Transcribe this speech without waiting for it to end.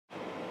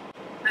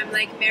I'm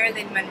like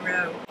Marilyn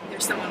Monroe.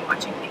 There's someone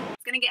watching me.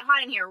 It's gonna get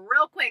hot in here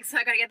real quick, so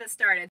I gotta get this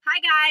started. Hi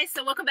guys,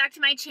 so welcome back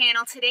to my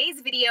channel.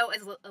 Today's video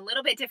is a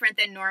little bit different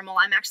than normal.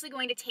 I'm actually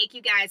going to take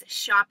you guys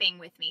shopping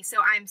with me. So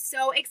I'm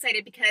so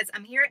excited because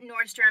I'm here at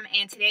Nordstrom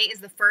and today is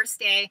the first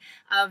day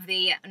of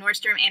the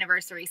Nordstrom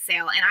Anniversary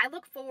Sale. And I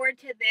look forward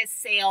to this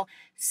sale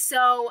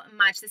so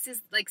much. This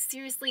is like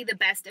seriously the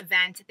best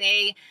event.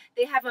 They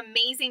have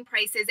amazing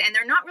prices and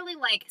they're not really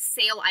like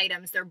sale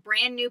items. They're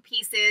brand new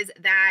pieces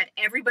that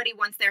everybody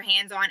wants their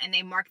hands on and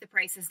they mark the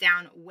prices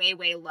down way,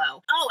 way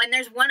low. Oh, and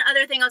there's one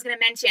other thing I was going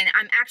to mention.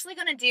 I'm actually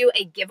going to do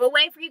a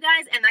giveaway for you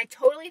guys, and I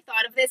totally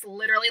thought of this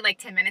literally like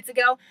 10 minutes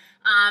ago.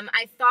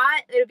 I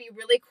thought it would be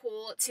really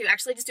cool to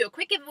actually just do a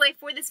quick giveaway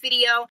for this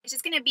video. It's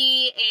just going to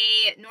be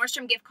a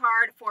Nordstrom gift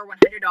card for $100,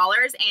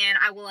 and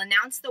I will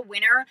announce the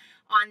winner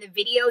on the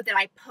video that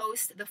I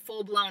post the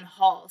full-blown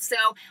haul. So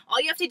all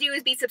you have to do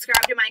is be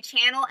subscribed to my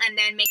channel and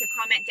then make a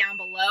comment down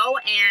below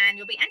and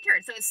you'll be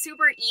entered. So it's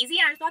super easy,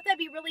 and I thought that'd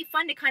be really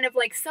fun to kind of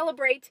like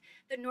celebrate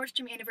the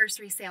Nordstrom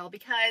Anniversary Sale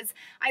because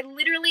I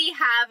literally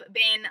have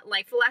been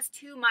like for the last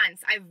 2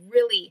 months, I've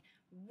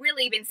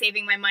really been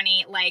saving my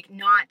money, like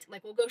not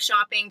like we'll go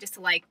shopping just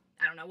to like,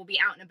 I don't know, we'll be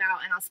out and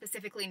about and I'll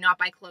specifically not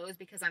buy clothes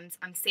because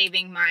I'm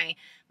saving my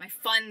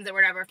funds or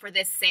whatever for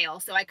this sale.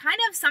 So I kind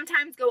of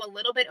sometimes go a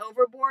little bit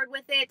overboard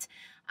with it,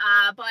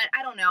 but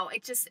I don't know.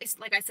 It's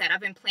like I said,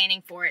 I've been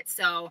planning for it,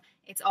 so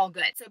it's all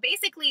good. So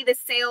basically this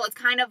sale is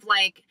kind of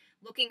like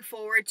looking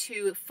forward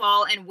to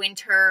fall and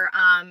winter.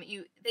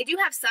 They do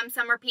have some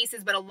summer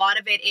pieces, but a lot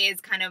of it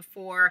is kind of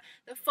for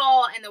the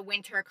fall and the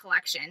winter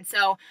collection.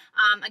 So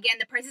again,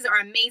 the prices are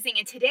amazing.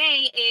 And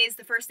today is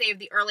the first day of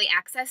the early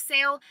access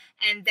sale.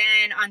 And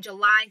then on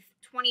July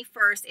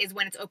 21st is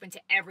when it's open to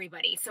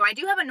everybody. So I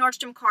do have a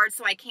Nordstrom card,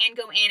 so I can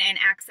go in and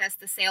access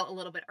the sale a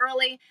little bit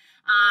early.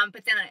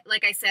 But then,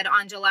 like I said,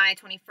 on July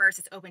 21st,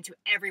 it's open to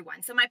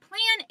everyone. So my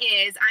plan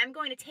is I'm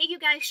going to take you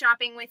guys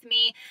shopping with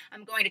me.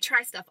 I'm going to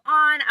try stuff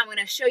on. I'm going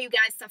to show you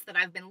guys stuff that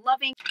I've been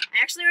loving.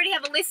 I actually already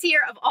have a list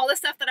here of all the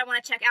stuff that I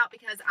want to check out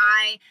because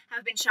I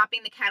have been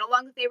shopping the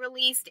catalog that they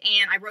released,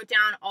 and I wrote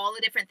down all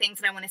the different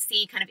things that I want to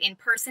see kind of in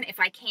person if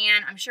I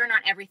can. I'm sure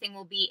not everything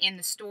will be in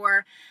the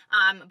store,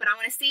 but I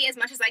want to see as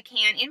much as I can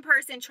in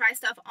person, try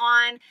stuff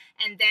on,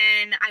 and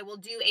then I will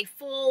do a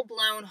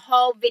full-blown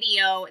haul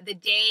video the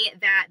day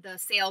that the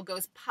sale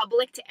goes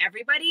public to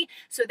everybody.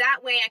 So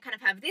that way I kind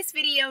of have this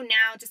video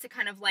now just to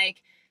kind of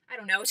like, I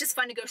don't know, it's just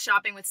fun to go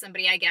shopping with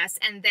somebody, I guess.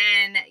 And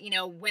then, you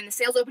know, when the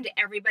sale's open to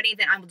everybody,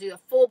 then I will do a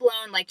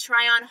full-blown like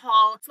try-on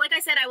haul. So like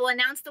I said, I will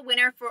announce the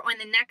winner for on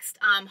the next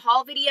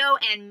haul video.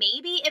 And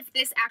maybe if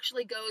this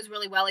actually goes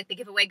really well, like the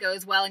giveaway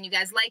goes well and you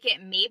guys like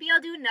it, maybe I'll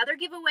do another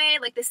giveaway,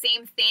 like the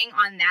same thing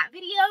on that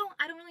video.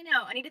 I don't really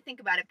know. I need to think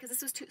about it because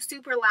this was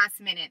super last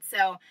minute.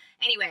 So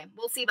anyway,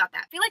 we'll see about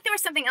that. I feel like there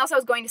was something else I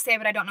was going to say,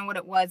 but I don't know what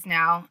it was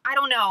now. I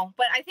don't know,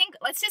 but I think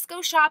let's just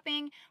go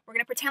shopping. We're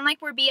going to pretend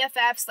like we're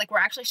BFFs, like we're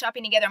actually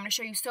shopping together. I'm going to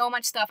show you so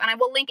much stuff, and I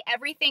will link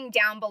everything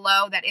down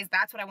below.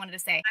 That's what I wanted to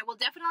say. I will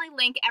definitely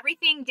link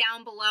everything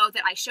down below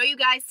that I show you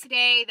guys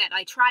today, that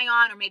I try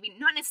on, or maybe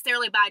not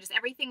necessarily buy, just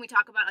everything we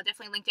talk about, I'll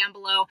definitely link down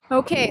below.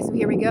 Okay, so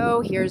here we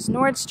go. Here's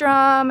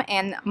Nordstrom,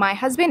 and my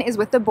husband is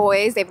with the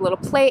boys. They have a little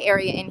play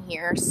area in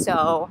here,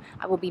 so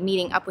I will be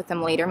meeting up with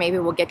them later. Maybe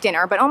we'll get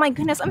dinner, but oh my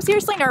goodness, I'm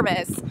seriously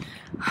nervous.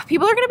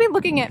 People are going to be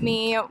looking at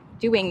me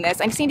doing this.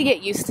 I just need to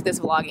get used to this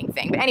vlogging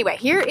thing. But anyway,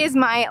 here is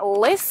my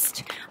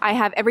list. I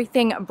have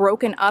everything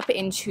broken up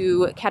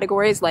into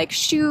categories like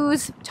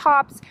shoes,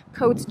 tops,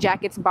 coats,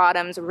 jackets,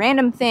 bottoms,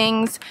 random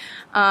things,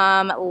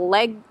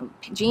 leg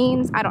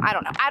jeans. I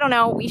don't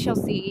know. We shall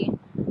see.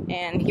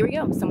 And here we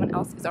go. Someone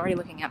else is already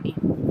looking at me.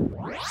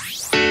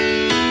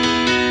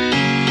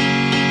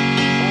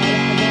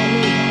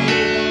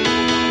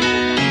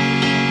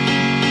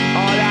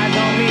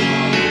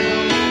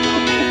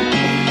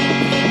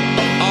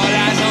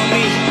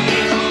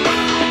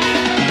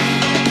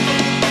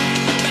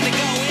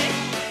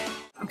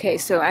 Okay,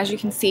 so as you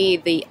can see,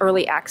 the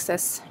early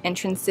access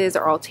entrances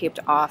are all taped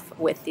off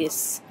with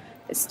this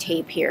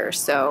tape here.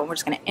 So we're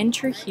just going to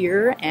enter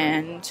here,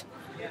 and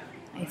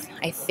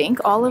I think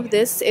all of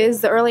this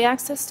is the early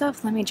access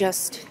stuff.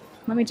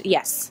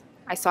 Yes,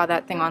 I saw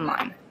that thing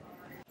online.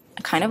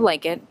 I kind of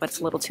like it, but it's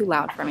a little too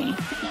loud for me.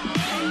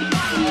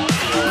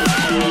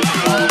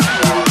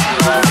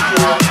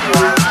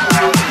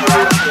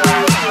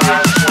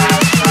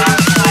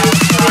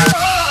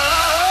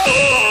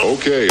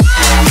 Okay.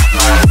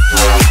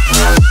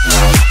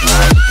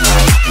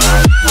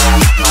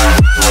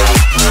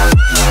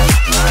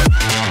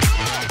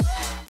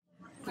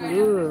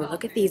 Ooh,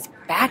 look at these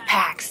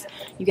backpacks.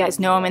 You guys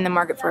know I'm in the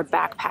market for a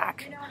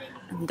backpack.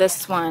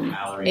 This one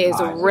is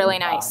really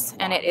nice,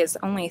 and it is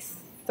only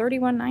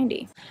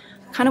 $31.90.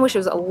 Kind of wish it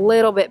was a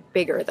little bit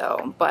bigger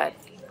though, but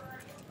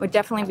would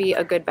definitely be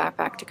a good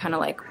backpack to kind of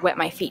like wet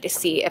my feet to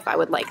see if I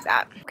would like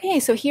that. Okay,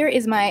 so here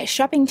is my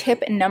shopping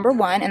tip number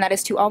 1, and that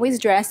is to always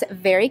dress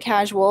very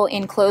casual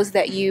in clothes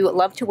that you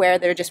love to wear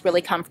that are just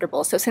really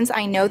comfortable. So since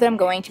I know that I'm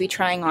going to be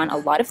trying on a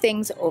lot of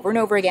things over and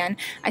over again,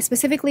 I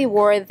specifically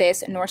wore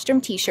this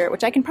Nordstrom t-shirt,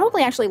 which I can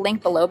probably actually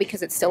link below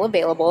because it's still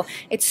available.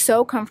 It's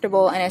so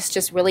comfortable and it's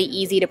just really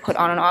easy to put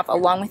on and off,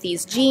 along with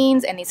these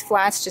jeans, and these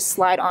flats just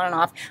slide on and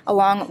off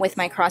along with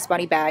my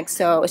crossbody bag.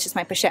 So it's just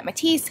my pochette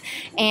Matisse,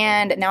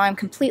 and now I'm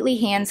completely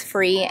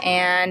hands-free,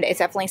 and it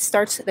definitely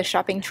starts the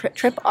shopping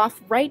trip off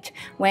right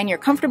when you're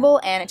comfortable,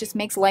 and it just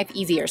makes life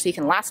easier so you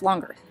can last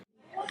longer.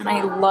 And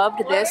I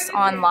loved this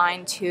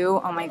online too.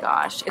 Oh my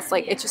gosh, it's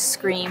like, it just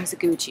screams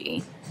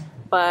Gucci,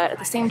 but at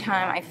the same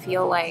time I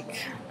feel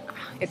like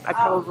I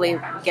probably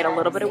get a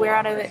little bit of wear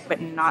out of it,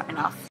 but not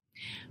enough.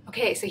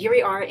 Okay, so here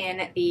we are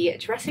in the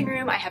dressing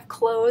room. I have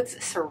clothes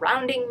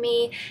surrounding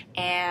me,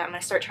 and I'm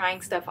gonna start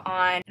trying stuff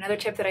on. Another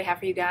tip that I have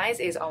for you guys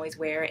is always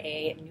wear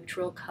a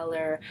neutral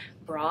color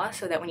bra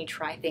so that when you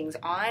try things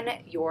on,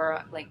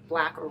 your like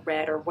black or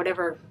red or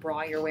whatever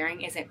bra you're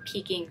wearing isn't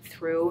peeking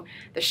through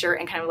the shirt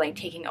and kind of like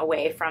taking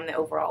away from the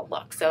overall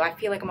look. So I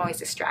feel like I'm always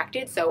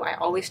distracted, so I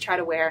always try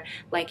to wear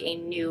like a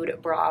nude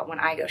bra when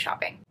I go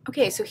shopping.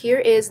 Okay, so here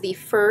is the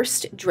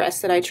first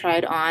dress that I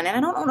tried on, and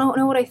I don't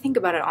know what I think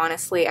about it,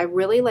 honestly. I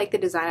really like the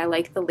design. I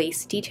like the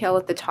lace detail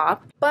at the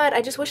top, but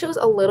I just wish it was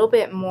a little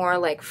bit more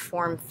like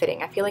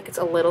form-fitting. I feel like it's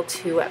a little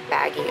too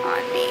baggy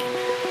on me.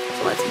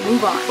 So let's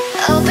move on.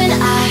 Open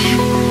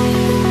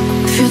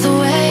eye, feel the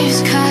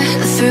waves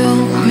cut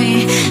through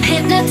me,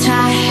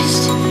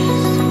 hypnotized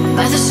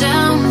by the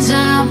sounds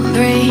I'm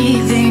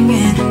breathing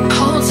in.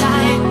 Hold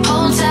tight,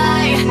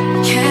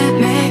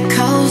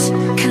 chemicals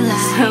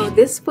collide. So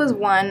this was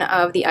one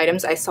of the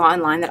items I saw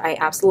online that I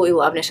absolutely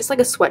love, and it's just like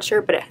a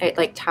sweatshirt, but it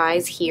like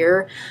ties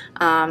here,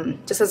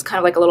 just as kind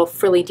of like a little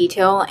frilly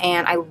detail,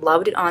 and I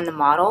loved it on the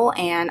model,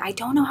 and I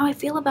don't know how I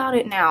feel about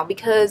it now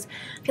because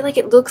I feel like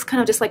it looks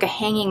kind of just like a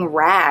hanging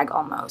rag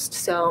almost,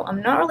 so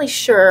I'm not really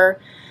sure.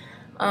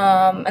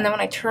 And then when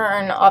I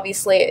turn,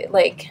 obviously,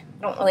 like,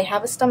 I don't really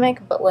have a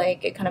stomach, but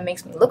like it kind of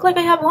makes me look like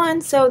I have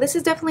one, so this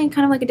is definitely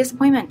kind of like a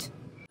disappointment.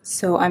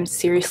 So I'm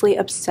seriously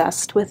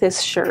obsessed with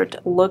this shirt.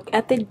 Look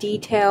at the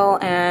detail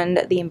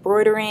and the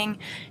embroidering.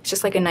 It's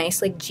just like a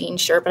nice like jean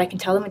shirt, but I can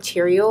tell the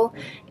material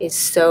is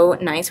so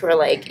nice where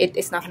like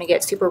it's not going to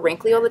get super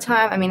wrinkly all the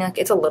time. I mean, like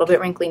it's a little bit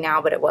wrinkly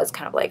now, but it was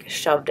kind of like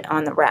shoved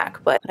on the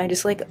rack. But I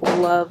just like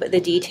love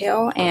the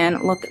detail,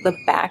 and look, the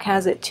back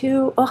has it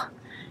too. Oh,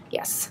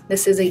 yes,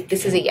 this is a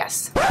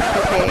yes.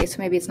 Okay, so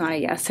maybe it's not a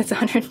yes. It's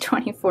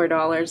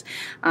 $124.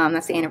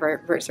 That's the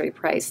anniversary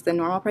price. The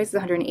normal price is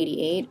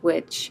 $188,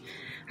 which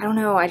I don't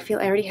know. I feel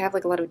I already have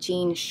like a lot of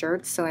jean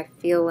shirts, so I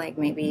feel like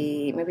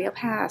maybe I'll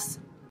pass.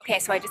 Okay,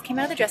 so I just came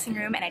out of the dressing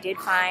room and I did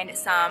find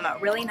some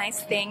really nice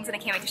things, and I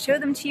can't wait to show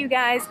them to you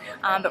guys.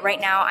 But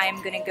right now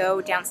I'm gonna go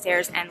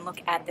downstairs and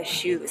look at the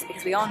shoes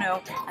because we all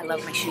know I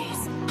love my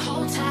shoes.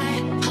 Hold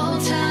tight,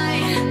 hold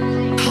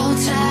tight, hold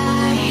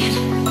tight.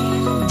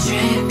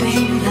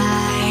 Dripping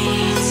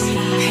lights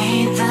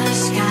paint the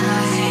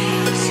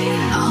skies,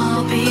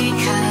 all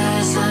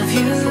because of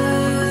you.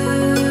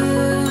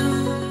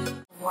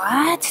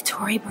 What?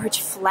 Tory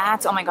Burch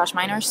flats? Oh my gosh,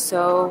 mine are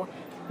so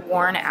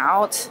worn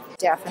out.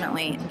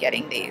 Definitely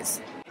getting these.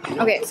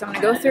 Okay, so I'm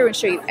gonna go through and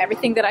show you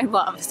everything that I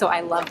love. So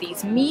I love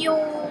these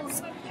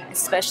mules,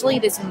 especially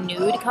this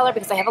nude color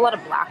because I have a lot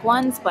of black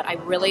ones, but I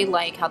really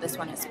like how this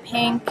one is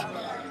pink.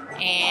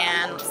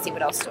 And let's see,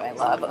 what else do I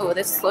love? Oh,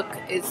 this look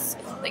is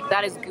like,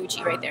 that is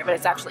Gucci right there, but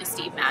it's actually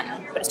Steve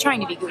Madden, but it's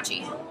trying to be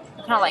Gucci.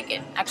 I kind of like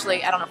it.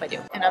 Actually, I don't know if I do.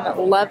 And I'm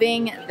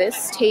loving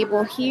this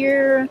table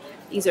here.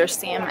 These are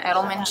Sam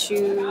Edelman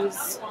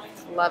shoes.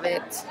 Love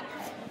it.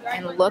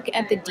 And look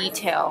at the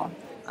detail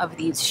of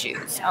these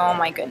shoes. Oh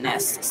my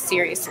goodness,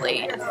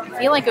 seriously. I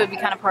feel like it would be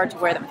kind of hard to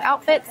wear them with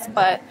outfits,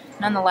 but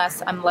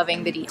nonetheless, I'm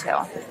loving the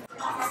detail.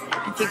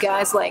 If you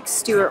guys like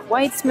Stuart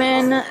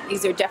Weitzman,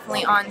 these are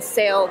definitely on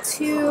sale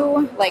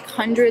too, like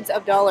hundreds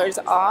of dollars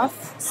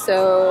off.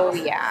 So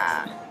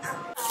yeah.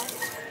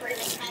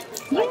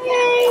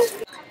 Yay!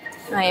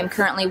 I am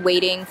currently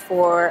waiting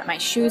for my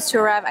shoes to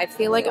arrive. I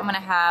feel like I'm gonna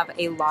have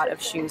a lot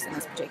of shoes in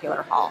this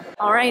particular haul.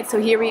 All right, so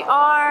here we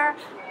are.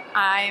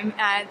 I'm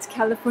at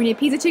California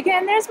Pizza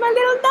Chicken. There's my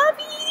little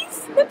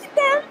lovies. Look at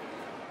them.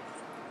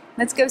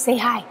 Let's go say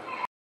hi.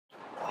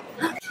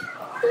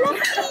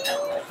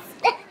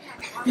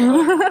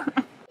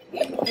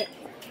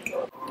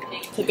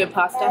 It's a good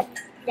pasta.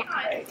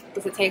 Yeah.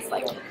 What's it taste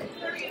like? Can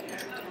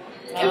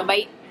I have a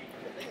bite?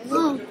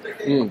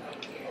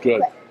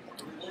 Good.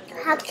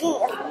 That's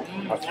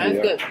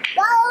good.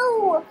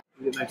 Go!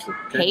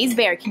 Hayes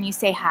Bear, can you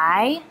say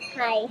hi?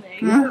 Hi.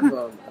 Do you have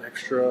an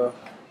extra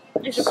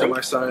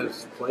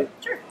semi-sized plate?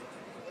 Sure.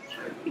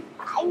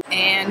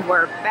 And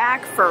we're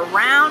back for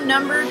round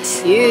number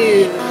 2.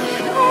 Yay!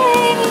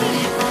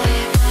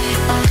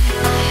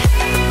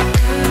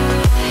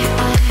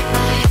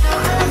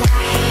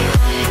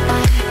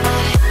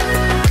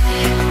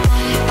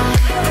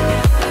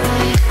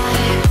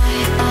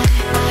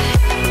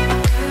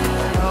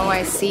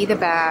 the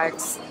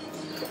bags.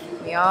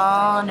 We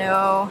all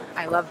know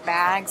I love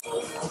bags.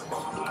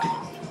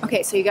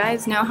 Okay, so you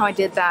guys know how I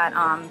did that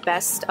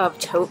best of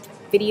tote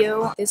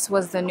video. This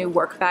was the new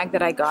work bag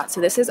that I got.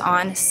 So this is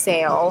on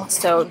sale,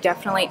 so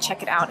definitely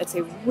check it out. It's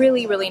a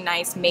really, really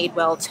nice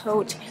Madewell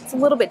tote. It's a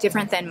little bit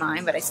different than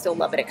mine, but I still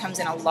love it. It comes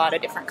in a lot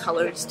of different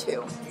colors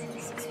too.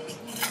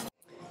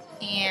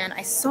 And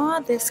I saw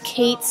this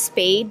Kate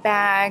Spade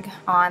bag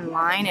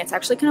online. It's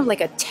actually kind of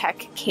like a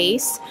tech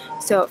case,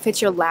 so it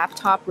fits your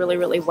laptop really,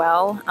 really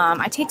well.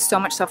 I take so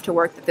much stuff to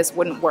work that this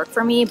wouldn't work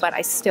for me, but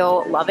I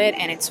still love it,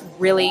 and it's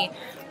really,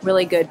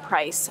 really good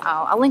price.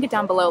 I'll link it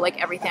down below, like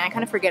everything. I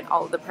kind of forget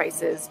all of the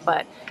prices,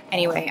 but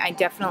anyway, I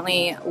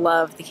definitely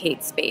love the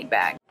Kate Spade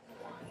bag.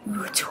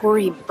 Ooh,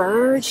 Tory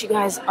Burch, you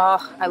guys.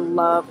 Oh, I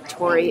love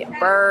Tory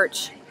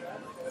Burch.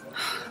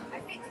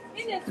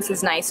 This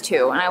is nice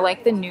too, and I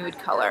like the nude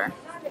color.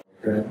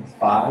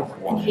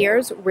 And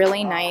here's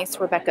really nice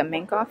Rebecca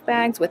Minkoff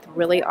bags with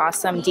really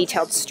awesome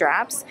detailed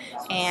straps.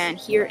 And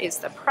here is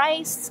the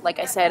price. Like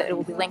I said, it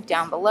will be linked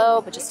down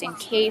below, but just in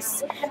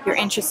case you're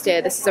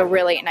interested, this is a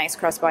really nice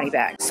crossbody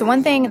bag. So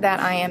one thing that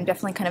I am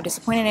definitely kind of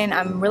disappointed in,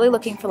 I'm really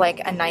looking for like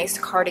a nice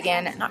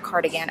cardigan, not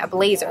cardigan, a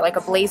blazer, like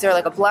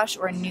a blush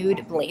or a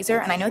nude blazer.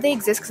 And I know they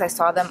exist because I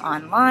saw them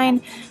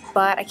online,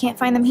 but I can't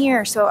find them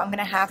here. So I'm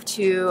gonna have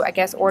to, I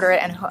guess, order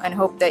it and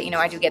hope that, you know,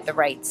 I do get the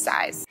right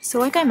size. So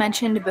like I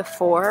mentioned before,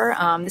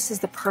 this is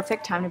the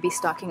perfect time to be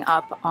stocking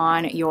up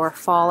on your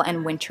fall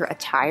and winter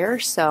attire.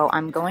 So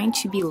I'm going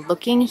to be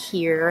looking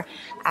here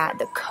at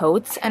the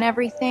coats and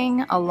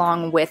everything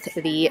along with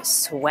the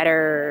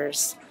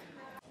sweaters.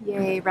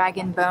 Yay, Rag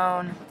 &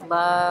 Bone,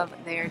 love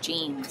their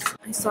jeans.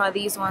 I saw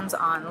these ones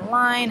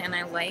online and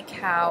I like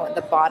how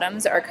the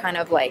bottoms are kind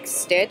of like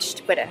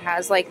stitched, but it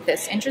has like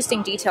this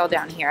interesting detail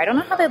down here. I don't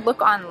know how they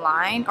look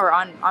online or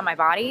on my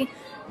body,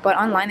 but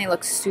online they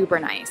look super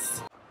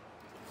nice.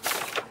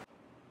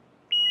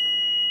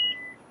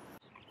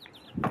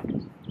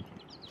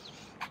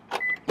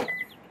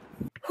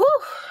 Whew.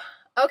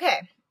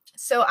 Okay,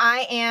 so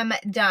I am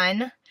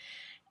done.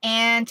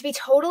 And to be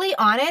totally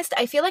honest,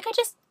 I feel like I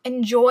just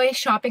enjoy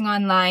shopping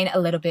online a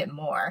little bit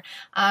more.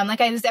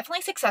 Like I was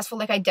definitely successful.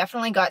 Like I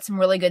definitely got some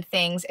really good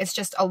things. It's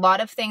just a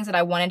lot of things that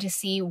I wanted to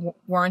see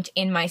weren't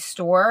in my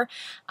store.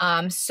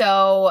 And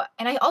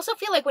I also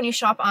feel like when you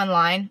shop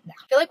online,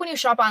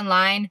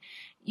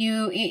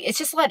 it's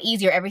just a lot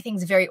easier.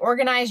 Everything's very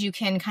organized. You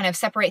can kind of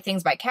separate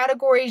things by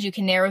categories. You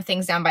can narrow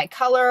things down by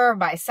color,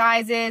 by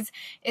sizes.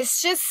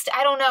 It's just,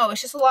 I don't know,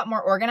 it's just a lot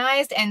more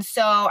organized. And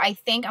so I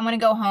think I'm going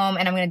to go home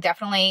and I'm going to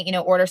definitely, you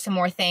know, order some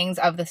more things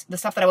of the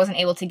stuff that I wasn't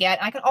able to get.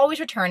 And I can always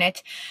return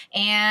it.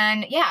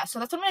 And yeah, so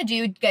that's what I'm going to do.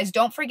 You guys,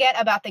 don't forget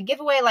about the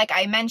giveaway. Like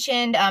I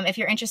mentioned, if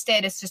you're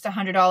interested, it's just a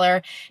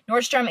 $100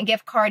 Nordstrom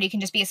gift card. You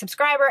can just be a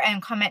subscriber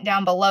and comment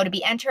down below to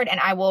be entered. And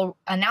I will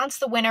announce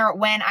the winner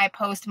when I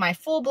post my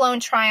full-blown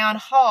try-on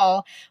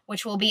haul,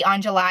 which will be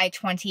on July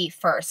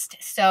 21st.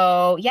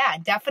 So yeah,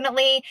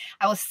 definitely.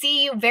 I will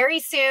see you very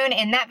soon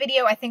in that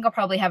video. I think I'll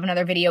probably have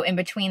another video in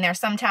between there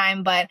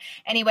sometime. But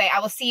anyway, I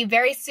will see you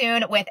very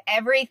soon with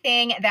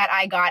everything that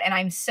I got. And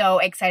I'm so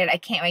excited. I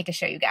can't wait to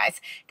show you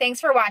guys.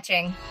 Thanks for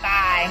watching.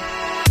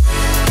 Bye.